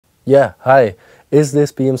Yeah, hi. Is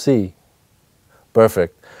this PMC?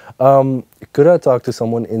 Perfect. Could I talk to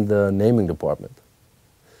someone in the naming department?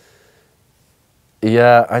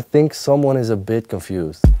 Yeah, I think someone is a bit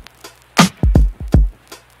confused.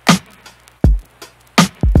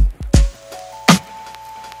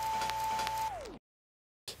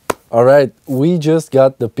 All right, we just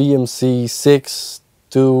got the PMC 6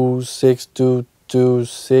 2 6 2 2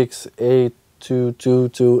 6 8 2 2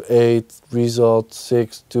 2 8 result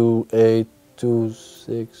 6 2 8 2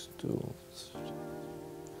 6 2.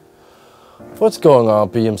 What's going on,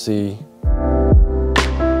 PMC?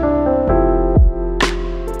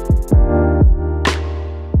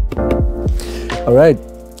 All right,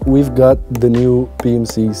 we've got the new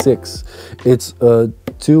PMC 6. It's a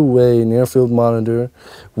two-way near-field monitor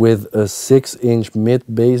with a 6-inch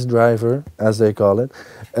mid-bass driver, as they call it,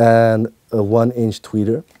 and a 1-inch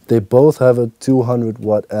tweeter. They both have a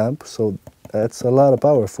 200-watt amp, so that's a lot of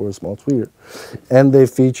power for a small tweeter. And they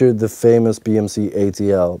feature the famous PMC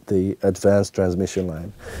ATL, the Advanced Transmission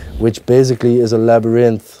Line, which basically is a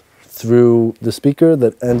labyrinth through the speaker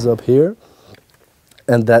that ends up here,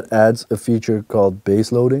 and that adds a feature called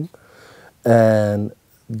bass loading, and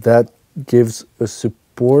that gives a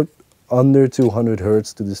support under 200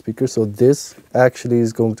 hertz to the speaker. So this actually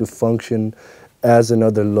is going to function as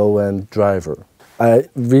another low-end driver. I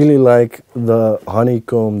really like the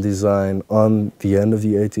honeycomb design on the end of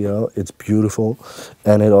the ATL. It's beautiful,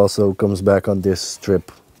 and it also comes back on this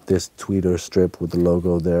strip, this tweeter strip with the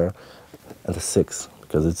logo there, and the 6,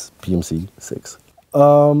 because it's PMC 6.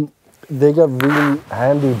 They got really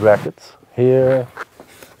handy brackets here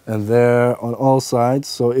and there on all sides.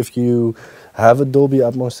 So if you have a Dolby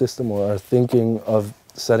Atmos system or are thinking of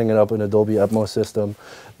setting it up in a Dolby Atmos system,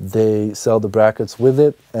 they sell the brackets with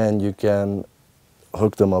it, and you can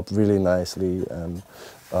hook them up really nicely and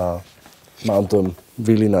mount them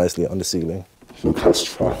really nicely on the ceiling. Look how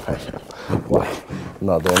strong I am. Wow.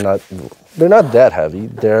 No, they're not that heavy.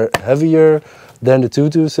 They're heavier than the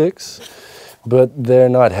 226. But they're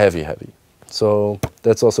not heavy. So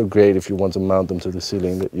that's also great if you want to mount them to the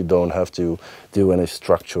ceiling, that you don't have to do any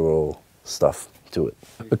structural stuff to it.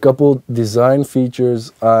 A couple design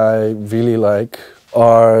features I really like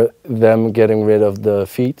are them getting rid of the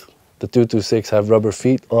feet. The 226 have rubber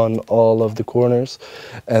feet on all of the corners,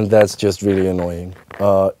 and that's just really annoying.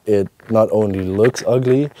 It not only looks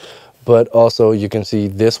ugly, but also you can see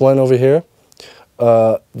this one over here.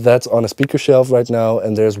 That's on a speaker shelf right now,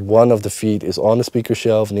 and there's one of the feet is on the speaker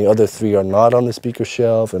shelf and the other 3 are not on the speaker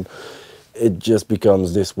shelf, and it just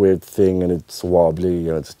becomes this weird thing, and it's wobbly,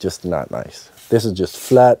 and it's just not nice. This is just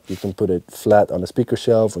flat. You can put it flat on a speaker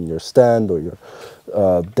shelf, on your stand or your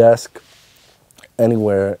desk,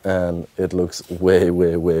 anywhere, and it looks way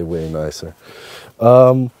nicer.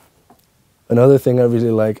 Another thing I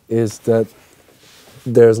really like is that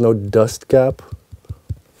there's no dust cap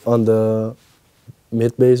on the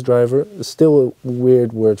mid-bass driver. It's still a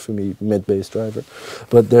weird word for me, mid-bass driver,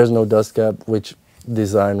 but there's no dust cap, which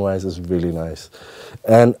design-wise is really nice.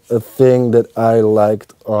 And a thing that I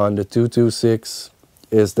liked on the 226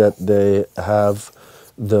 is that they have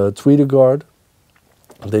the tweeter guard.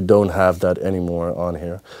 They don't have that anymore on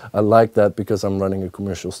here. I like that because I'm running a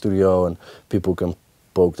commercial studio and people can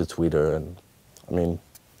poke the tweeter, and I mean,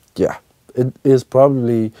 yeah, it is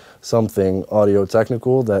probably something audio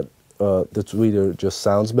technical that the tweeter just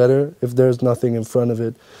sounds better if there's nothing in front of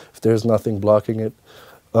it, if there's nothing blocking it.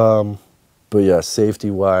 But yeah,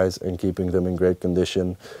 safety-wise and keeping them in great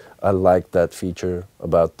condition, I like that feature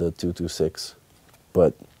about the 226.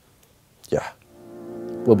 But yeah,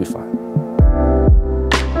 we'll be fine.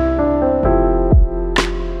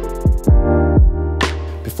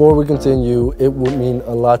 Before we continue, it would mean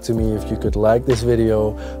a lot to me if you could like this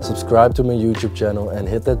video, subscribe to my YouTube channel, and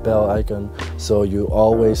hit that bell icon so you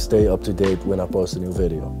always stay up to date when I post a new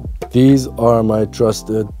video. These are my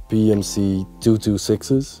trusted PMC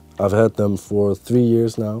 226s. I've had them for 3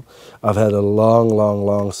 years now. I've had a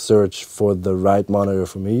long search for the right monitor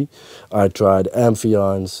for me. I tried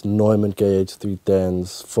Amphions, Neumann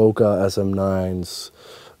KH310s, Foca SM9s,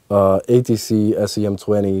 ATC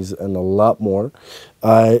SEM20s, and a lot more.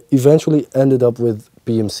 I eventually ended up with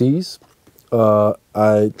PMCs.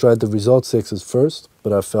 I tried the Result 6s first,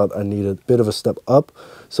 but I felt I needed a bit of a step up,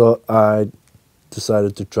 so I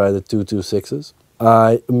decided to try the 226s.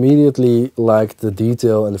 I immediately liked the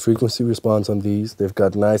detail and the frequency response on these. They've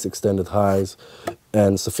got nice extended highs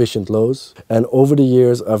and sufficient lows. And over the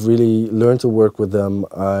years, I've really learned to work with them.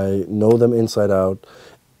 I know them inside out,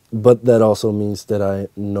 but that also means that I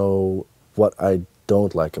know what I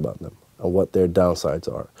don't like about them. and what their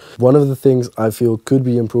downsides are. One of the things I feel could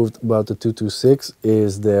be improved about the 226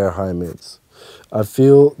 is their high mids. I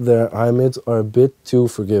feel their high mids are a bit too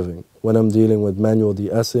forgiving. When I'm dealing with manual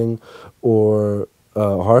de-essing or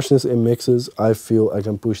harshness in mixes, I feel I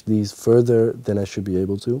can push these further than I should be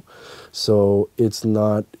able to. So it's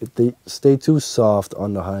not, they stay too soft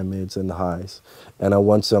on the high mids and the highs. And I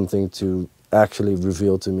want something to actually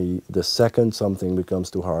reveal to me the second something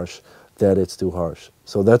becomes too harsh, that it's too harsh.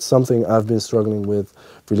 So that's something I've been struggling with,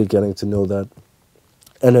 really getting to know that.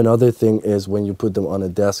 And another thing is when you put them on a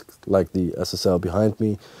desk like the SSL behind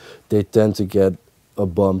me, they tend to get a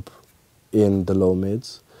bump in the low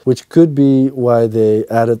mids, which could be why they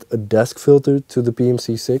added a desk filter to the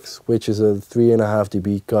PMC6, which is a 3.5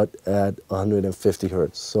 dB cut at 150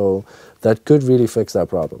 Hertz. So that could really fix that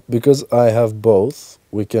problem. Because I have both,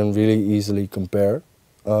 we can really easily compare.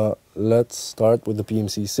 Let's start with the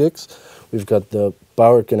PMC6. We've got the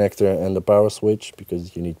power connector and the power switch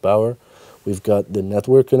because you need power. We've got the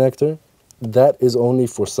network connector. That is only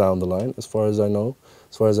for SoundAlign, as far as I know.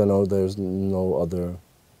 As far as I know, there's no other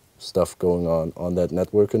stuff going on that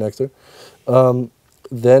network connector.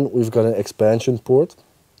 Then we've got an expansion port,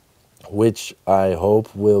 which I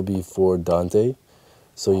hope will be for Dante.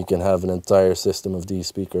 So you can have an entire system of these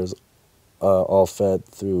speakers all fed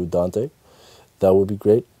through Dante. That would be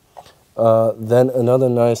great. Then another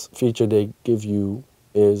nice feature they give you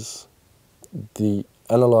is the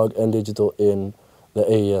analog and digital in, the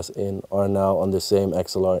AES in, are now on the same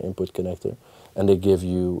XLR input connector. And they give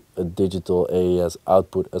you a digital AES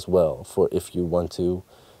output as well for if you want to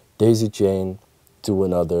daisy chain to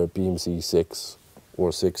another PMC 6 or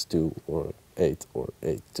 6.2 or 8 or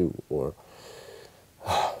 8.2 or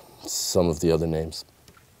some of the other names.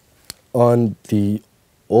 On the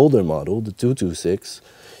older model, the 226,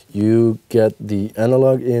 you get the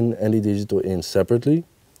analog in and the digital in separately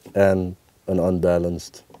and an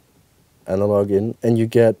unbalanced analog in, and you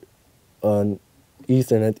get an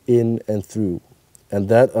Ethernet in and through, and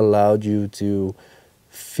that allowed you to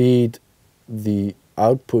feed the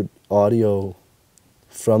output audio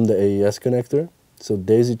from the AES connector, so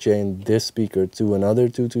daisy chain this speaker to another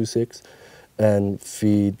 226 and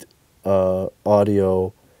feed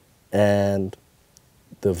audio and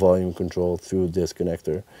the volume control through this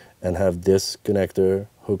connector, and have this connector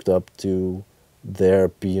hooked up to their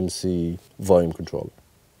PMC volume controller.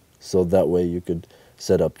 So that way you could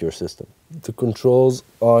set up your system. The controls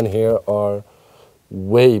on here are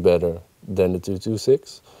way better than the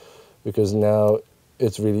 226 because now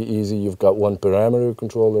it's really easy. You've got one parameter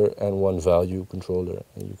controller and one value controller,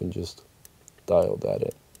 and you can just dial that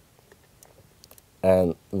in.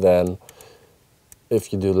 And then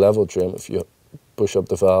if you do level trim, if you push up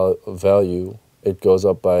the value, it goes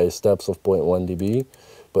up by steps of 0.1 dB.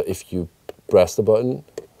 But if you press the button,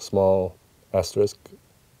 small asterisk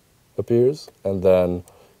appears, and then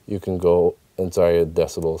you can go entire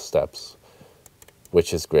decibel steps,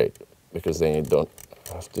 which is great because then you don't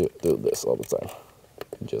have to do this all the time.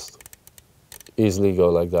 You just easily go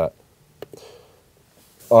like that.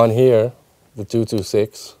 On here, the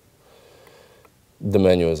 226, the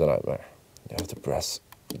menu is a nightmare. You have to press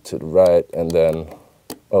to the right and then,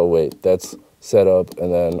 oh wait, that's set up,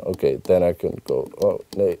 and then, okay, then I can go, oh,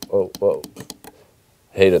 nay, oh, whoa.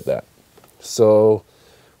 Hated that. So,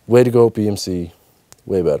 way to go PMC,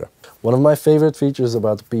 way better. One of my favorite features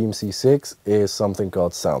about the PMC 6 is something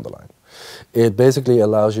called SoundAlign. It basically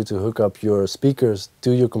allows you to hook up your speakers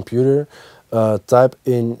to your computer, type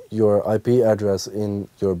in your IP address in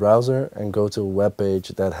your browser and go to a web page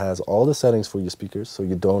that has all the settings for your speakers, so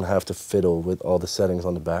you don't have to fiddle with all the settings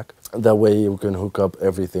on the back. That way you can hook up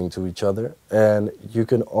everything to each other, and you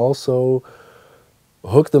can also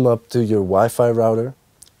hook them up to your Wi-Fi router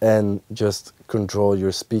and just control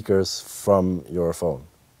your speakers from your phone,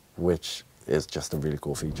 which is just a really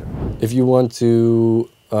cool feature. If you want to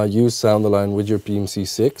use SoundAlign with your PMC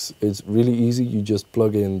 6, it's really easy. You just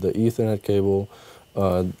plug in the Ethernet cable,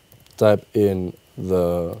 type in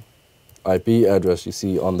the IP address you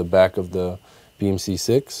see on the back of the PMC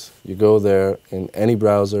 6. You go there in any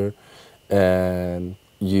browser and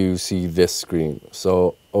you see this screen.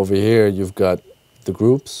 So over here you've got the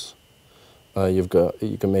groups. You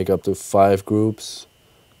can make up to 5 groups,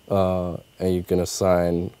 and you can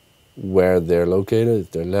assign where they're located,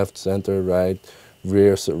 if they're left, center, right,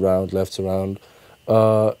 rear, surround, left, surround.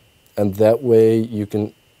 And that way you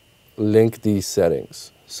can link these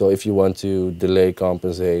settings. So if you want to delay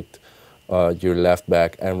compensate your left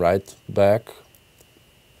back and right back,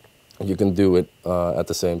 you can do it at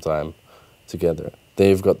the same time together.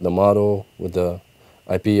 They've got the model with the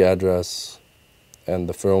IP address and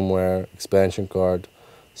the firmware expansion card,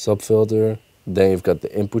 subfilter. Then you've got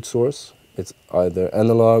the input source. It's either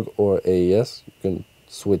analog or AES. You can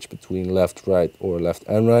switch between left, right, or left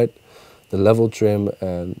and right. The level trim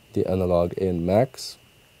and the analog in max.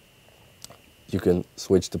 You can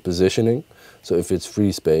switch the positioning. So if it's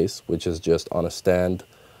free space, which is just on a stand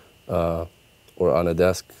or on a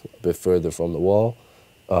desk a bit further from the wall,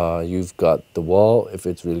 you've got the wall if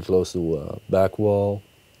it's really close to a back wall,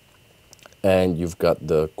 and you've got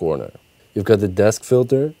the corner. You've got the desk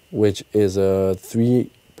filter, which is a 3.5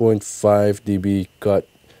 dB cut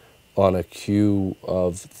on a Q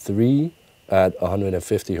of 3 at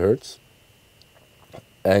 150 Hertz.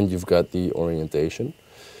 And you've got the orientation.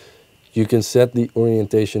 You can set the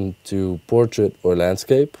orientation to portrait or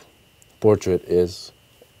landscape. Portrait is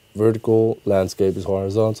vertical, landscape is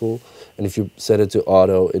horizontal. And if you set it to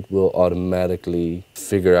auto, it will automatically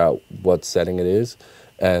figure out what setting it is.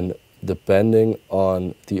 And depending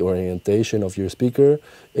on the orientation of your speaker,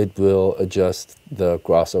 it will adjust the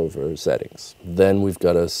crossover settings. Then we've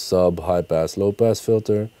got a sub high pass, low pass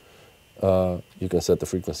filter. You can set the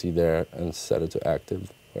frequency there and set it to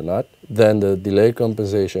active or not. Then the delay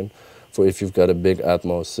compensation for if you've got a big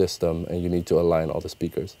Atmos system and you need to align all the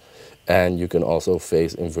speakers. And you can also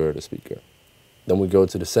phase invert a speaker. Then we go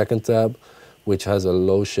to the second tab, which has a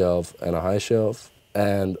low shelf and a high shelf,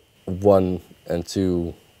 and 1 and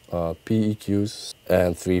 2 PEQs,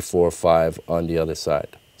 and 3, 4, 5 on the other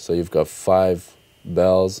side. So you've got 5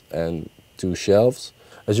 bells and 2 shelves.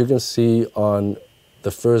 As you can see on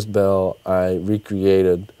the first bell, I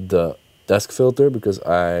recreated the desk filter because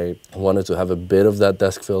I wanted to have a bit of that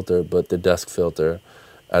desk filter, but the desk filter,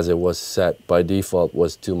 as it was set by default,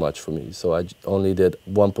 was too much for me. So I only did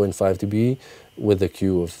 1.5 dB with a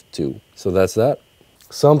Q of 2. So that's that.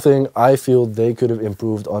 Something I feel they could have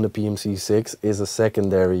improved on the PMC6 is a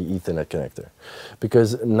secondary Ethernet connector.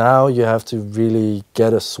 Because now you have to really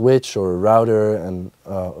get a switch or a router and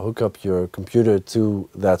hook up your computer to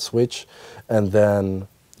that switch, and then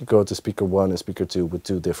go to speaker 1 and speaker 2 with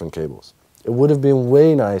 2 different cables. It would have been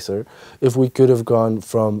way nicer if we could have gone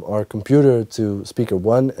from our computer to speaker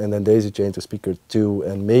 1 and then daisy chain to speaker 2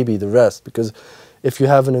 and maybe the rest. Because if you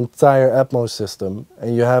have an entire Atmos system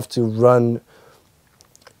and you have to run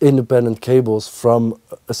independent cables from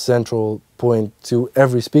a central point to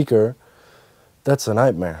every speaker, that's a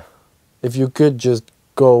nightmare. If you could just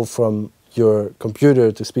go from your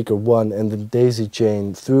computer to speaker 1 and then daisy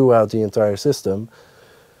chain throughout the entire system,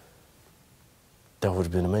 that would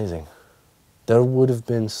have been amazing. That would have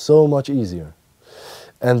been so much easier.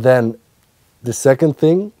 And then the second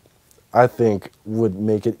thing I think would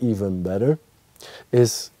make it even better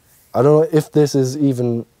is, I don't know if this is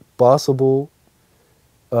even possible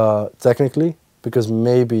technically, because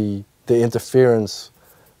maybe the interference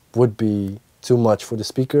would be too much for the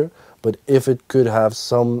speaker, but if it could have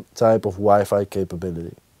some type of Wi-Fi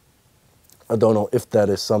capability. I don't know if that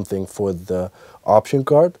is something for the option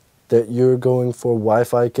card, that you're going for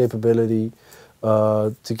Wi-Fi capability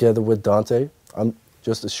together with Dante. I'm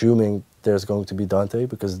just assuming there's going to be Dante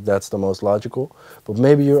because that's the most logical, but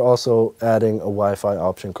maybe you're also adding a Wi-Fi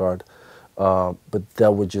option card, but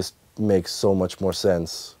that would just make so much more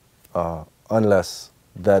sense, unless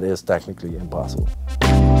that is technically impossible.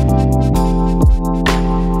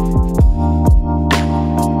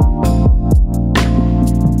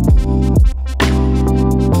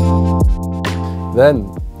 Then,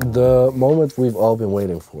 the moment we've all been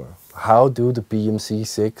waiting for. How do the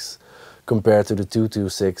PMC6 compare to the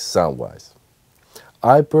TwoTwo6 sound-wise?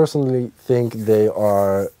 I personally think they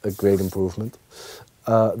are a great improvement.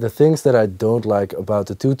 The things that I don't like about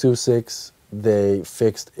the TwoTwo6, they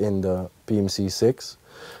fixed in the PMC6.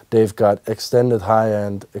 They've got extended high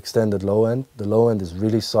end, extended low end. The low end is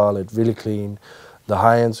really solid, really clean. The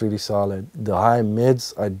high end's really solid. The high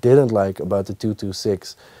mids I didn't like about the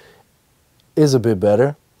TwoTwo6 is a bit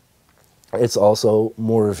better. It's also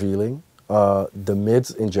more revealing. The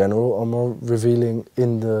mids in general are more revealing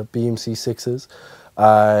in the PMC6s.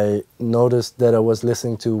 I noticed that I was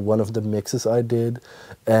listening to one of the mixes I did,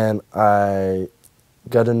 and I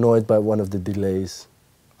got annoyed by one of the delays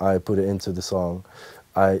I put into the song.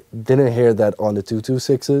 I didn't hear that on the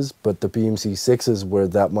TwoTwo6s, but the PMC6s were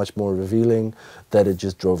that much more revealing that it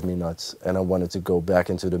just drove me nuts, and I wanted to go back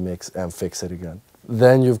into the mix and fix it again.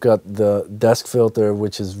 Then you've got the desk filter,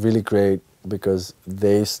 which is really great because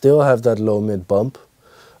they still have that low mid bump,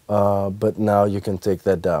 but now you can take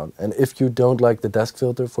that down. And if you don't like the desk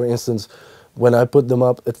filter, for instance, when I put them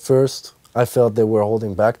up at first, I felt they were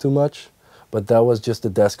holding back too much, but that was just the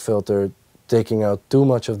desk filter taking out too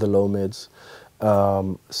much of the low mids.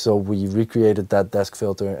 So we recreated that desk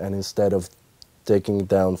filter, and instead of taking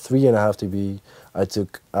down 3.5 dB, I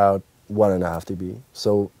took out 1.5 dB.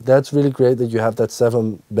 So that's really great that you have that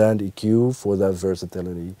 7-band EQ for that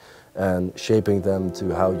versatility and shaping them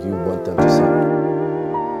to how you want them to sound.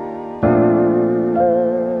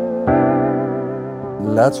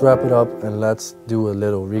 Let's wrap it up and let's do a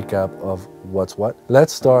little recap of what's what.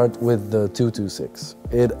 Let's start with the TwoTwo6.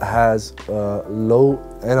 It has a low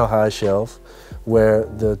and a high shelf, where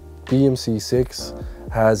the PMC 6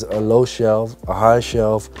 has a low shelf, a high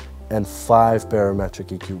shelf, and 5 parametric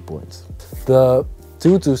EQ points. The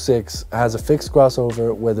TwoTwo6 has a fixed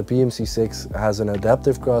crossover, where the PMC 6 has an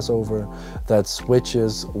adaptive crossover that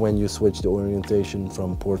switches when you switch the orientation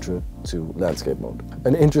from portrait to landscape mode.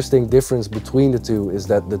 An interesting difference between the two is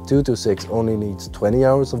that the TwoTwo6 only needs 20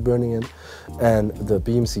 hours of burning in, and the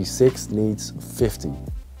PMC 6 needs 50,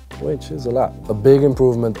 which is a lot. A big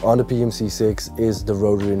improvement on the PMC 6 is the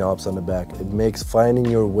rotary knobs on the back. It makes finding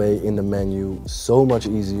your way in the menu so much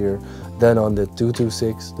easier than on the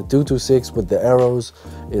TwoTwo6. The TwoTwo6 with the arrows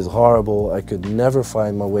is horrible. I could never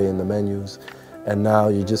find my way in the menus, and now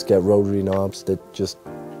you just get rotary knobs that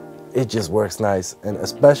it just works nice. And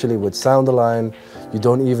especially with SoundAlign, you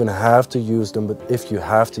don't even have to use them, but if you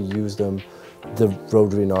have to use them, the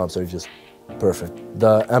rotary knobs are just perfect.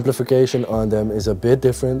 The amplification on them is a bit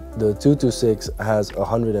different. The TwoTwo6 has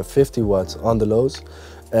 150 watts on the lows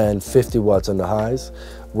and 50 watts on the highs,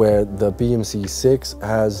 where the PMC 6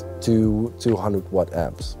 has two 200 watt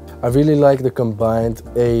amps. I really like the combined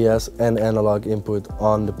AES and analog input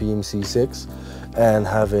on the PMC 6 and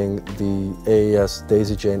having the AES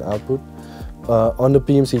daisy chain output. On the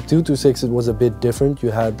PMC TwoTwo6 it was a bit different. You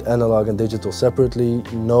had analog and digital separately,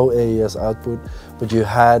 no AES output, but you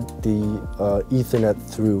had the Ethernet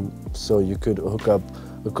through, so you could hook up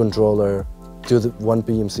a controller to the one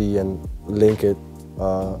PMC and link it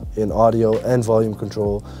in audio and volume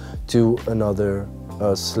control to another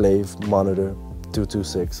slave monitor,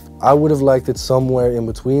 TwoTwo6. I would have liked it somewhere in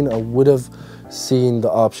between. I would have seen the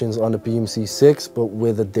options on the PMC 6, but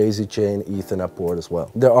with a daisy chain Ethernet port as well.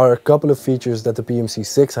 There are a couple of features that the PMC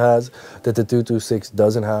 6 has that the TwoTwo6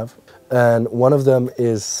 doesn't have, and one of them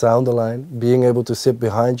is SoundAlign. Being able to sit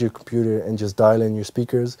behind your computer and just dial in your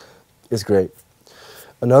speakers is great.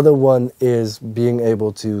 Another one is being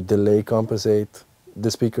able to delay compensate the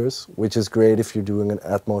speakers, which is great if you're doing an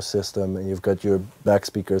Atmos system and you've got your back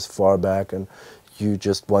speakers far back and you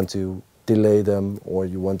just want to delay them, or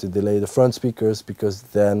you want to delay the front speakers because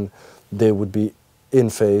then they would be in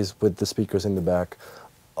phase with the speakers in the back.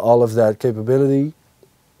 All of that capability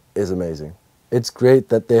is amazing. It's great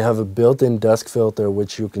that they have a built-in desk filter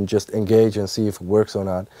which you can just engage and see if it works or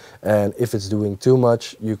not, and if it's doing too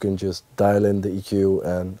much you can just dial in the EQ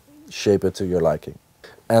and shape it to your liking.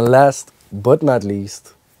 And last but not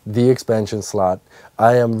least, the expansion slot.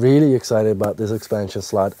 I am really excited about this expansion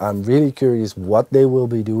slot. I'm really curious what they will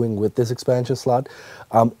be doing with this expansion slot.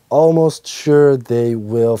 I'm almost sure they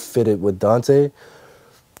will fit it with Dante.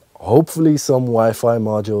 Hopefully some Wi-Fi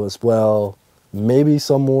module as well, maybe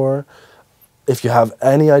some more. If you have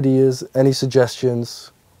any ideas, any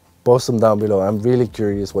suggestions, post them down below. I'm really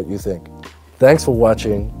curious what you think. Thanks for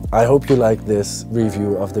watching. I hope you like this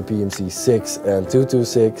review of the PMC 6 and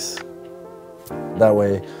TwoTwo6. That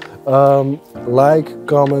way. Like,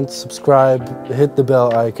 comment, subscribe, hit the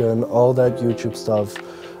bell icon, all that YouTube stuff.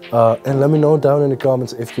 And let me know down in the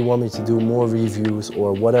comments if you want me to do more reviews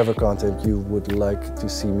or whatever content you would like to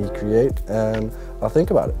see me create, and I'll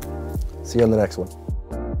think about it. See you on the next one.